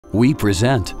we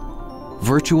present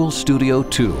Virtual Studio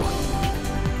 2.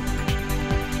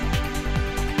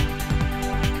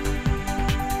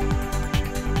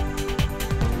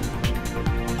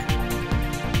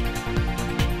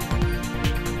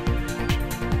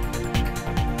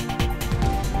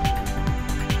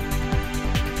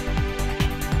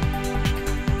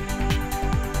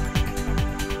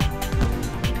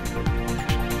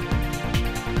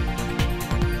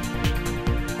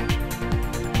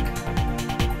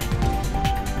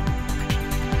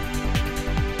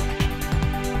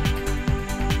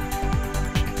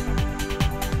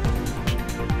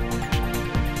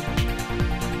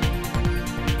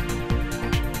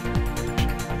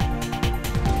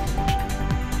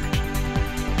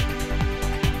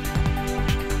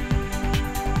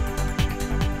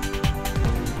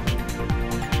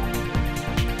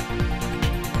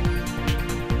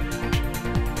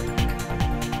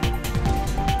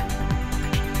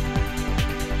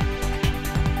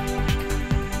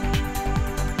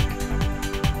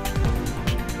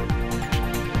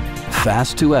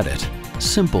 Fast to edit,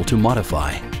 simple to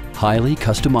modify, highly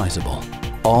customizable.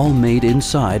 All made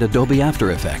inside Adobe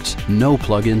After Effects. No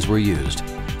plugins were used.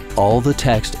 All the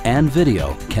text and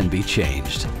video can be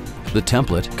changed. The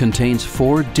template contains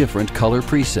 4 different color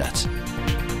presets.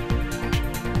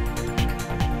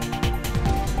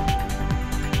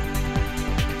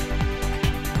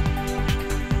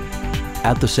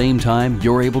 At the same time,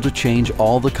 you're able to change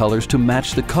all the colors to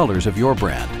match the colors of your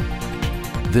brand.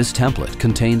 This template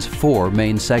contains 4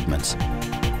 main segments: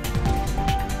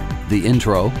 the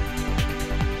intro,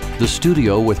 the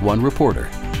studio with 1 reporter,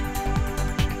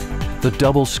 the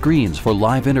double screens for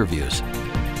live interviews,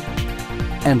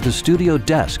 and the studio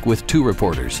desk with 2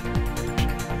 reporters.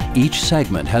 Each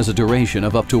segment has a duration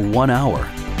of up to 1 hour.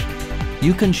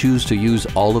 You can choose to use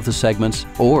all of the segments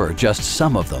or just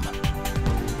some of them.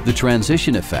 The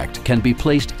transition effect can be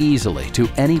placed easily to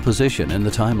any position in the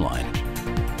timeline.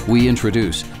 We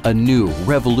introduce a new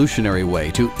revolutionary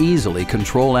way to easily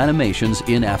control animations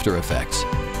in After Effects.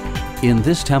 In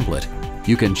this template,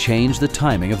 you can change the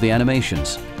timing of the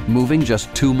animations, moving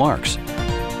just 2 marks.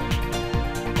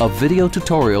 A video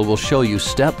tutorial will show you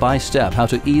step by step how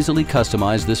to easily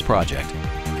customize this project.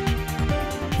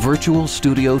 Virtual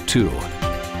Studio 2.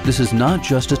 This is not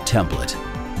just a template.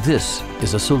 This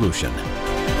is a solution.